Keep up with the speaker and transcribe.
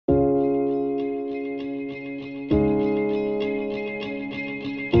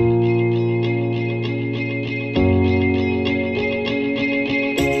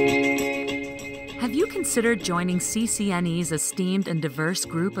considered joining CCNE's esteemed and diverse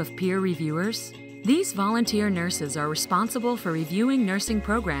group of peer reviewers? These volunteer nurses are responsible for reviewing nursing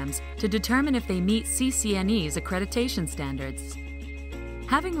programs to determine if they meet CCNE's accreditation standards.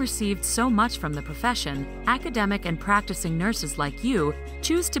 Having received so much from the profession, academic and practicing nurses like you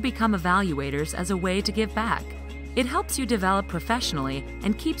choose to become evaluators as a way to give back. It helps you develop professionally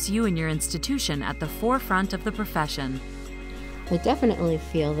and keeps you and your institution at the forefront of the profession. I definitely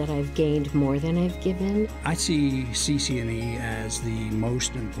feel that I've gained more than I've given. I see CCNE as the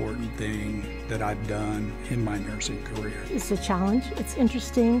most important thing that I've done in my nursing career. It's a challenge. It's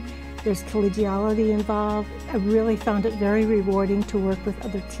interesting. There's collegiality involved. I really found it very rewarding to work with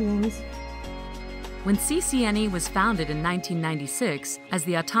other teams. When CCNE was founded in 1996 as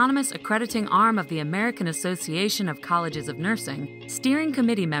the autonomous accrediting arm of the American Association of Colleges of Nursing, steering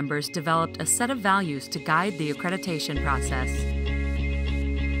committee members developed a set of values to guide the accreditation process.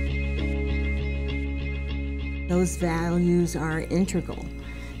 Those values are integral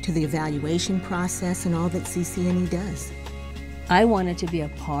to the evaluation process and all that CCNE does. I wanted to be a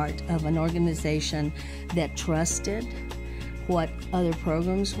part of an organization that trusted what other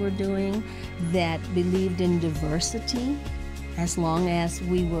programs were doing, that believed in diversity, as long as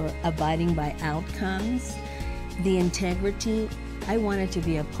we were abiding by outcomes, the integrity. I wanted to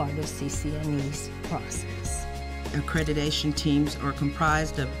be a part of CCNE's process. Accreditation teams are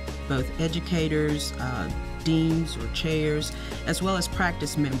comprised of both educators, deans or chairs, as well as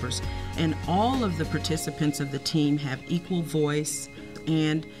practice members. And all of the participants of the team have equal voice,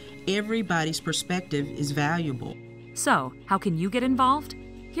 and everybody's perspective is valuable. So, how can you get involved?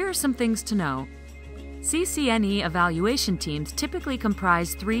 Here are some things to know. CCNE evaluation teams typically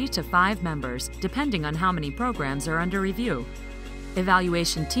comprise 3 to 5 members, depending on how many programs are under review.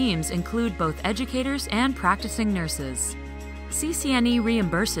 Evaluation teams include both educators and practicing nurses. CCNE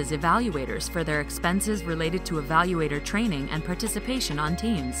reimburses evaluators for their expenses related to evaluator training and participation on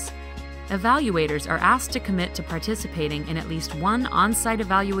teams. Evaluators are asked to commit to participating in at least one on-site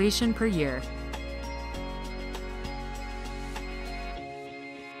evaluation per year.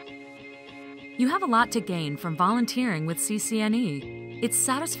 You have a lot to gain from volunteering with CCNE. It's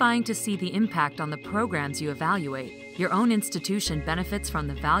satisfying to see the impact on the programs you evaluate. Your own institution benefits from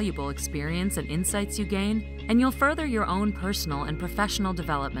the valuable experience and insights you gain, and you'll further your own personal and professional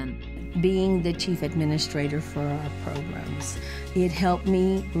development. Being the chief administrator for our programs, it helped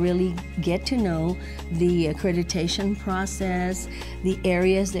me really get to know the accreditation process, the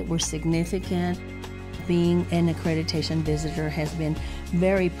areas that were significant. Being an accreditation visitor has been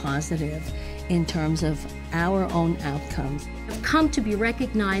very positive in terms of our own outcomes. I've come to be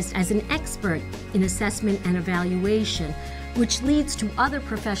recognized as an expert in assessment and evaluation, which leads to other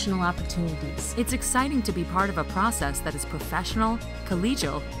professional opportunities. It's exciting to be part of a process that is professional,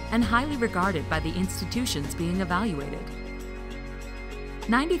 collegial, and highly regarded by the institutions being evaluated.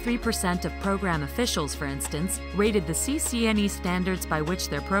 93% of program officials, for instance, rated the CCNE standards by which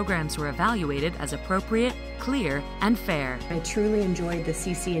their programs were evaluated as appropriate, clear, and fair. I truly enjoyed the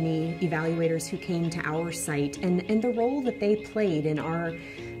CCNE evaluators who came to our site and the role that they played in our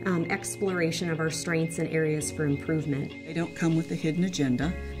exploration of our strengths and areas for improvement. They don't come with a hidden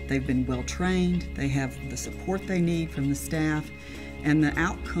agenda. They've been well trained, they have the support they need from the staff, and the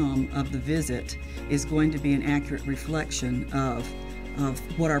outcome of the visit is going to be an accurate reflection of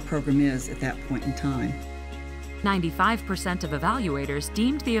what our program is at that point in time. 95% of evaluators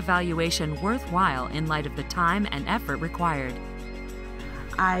deemed the evaluation worthwhile in light of the time and effort required.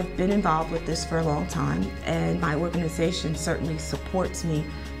 I've been involved with this for a long time, and my organization certainly supports me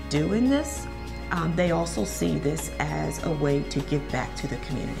doing this. They also see this as a way to give back to the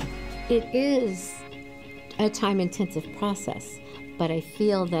community. It is a time-intensive process, but I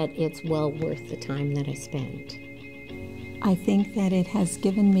feel that it's well worth the time that I spend. I think that it has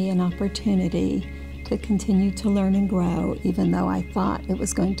given me an opportunity to continue to learn and grow, even though I thought it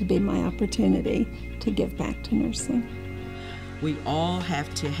was going to be my opportunity to give back to nursing. We all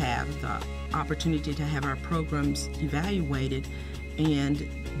have to have the opportunity to have our programs evaluated, and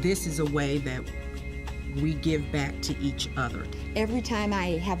this is a way that we give back to each other. Every time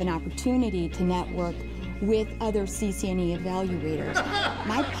I have an opportunity to network with other CCNE evaluators,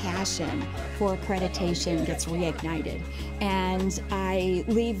 my passion for accreditation gets reignited, and I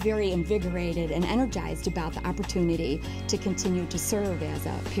leave very invigorated and energized about the opportunity to continue to serve as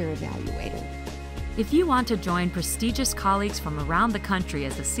a peer evaluator. If you want to join prestigious colleagues from around the country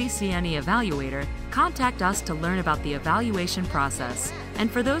as a CCNE evaluator, contact us to learn about the evaluation process. And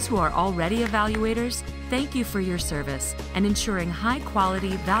for those who are already evaluators, thank you for your service and ensuring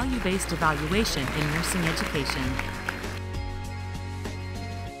high-quality, value-based evaluation in nursing education.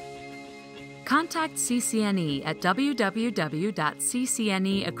 Contact CCNE at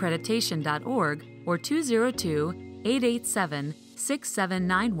www.ccneaccreditation.org or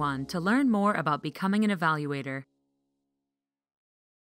 202-887-6791 to learn more about becoming an evaluator.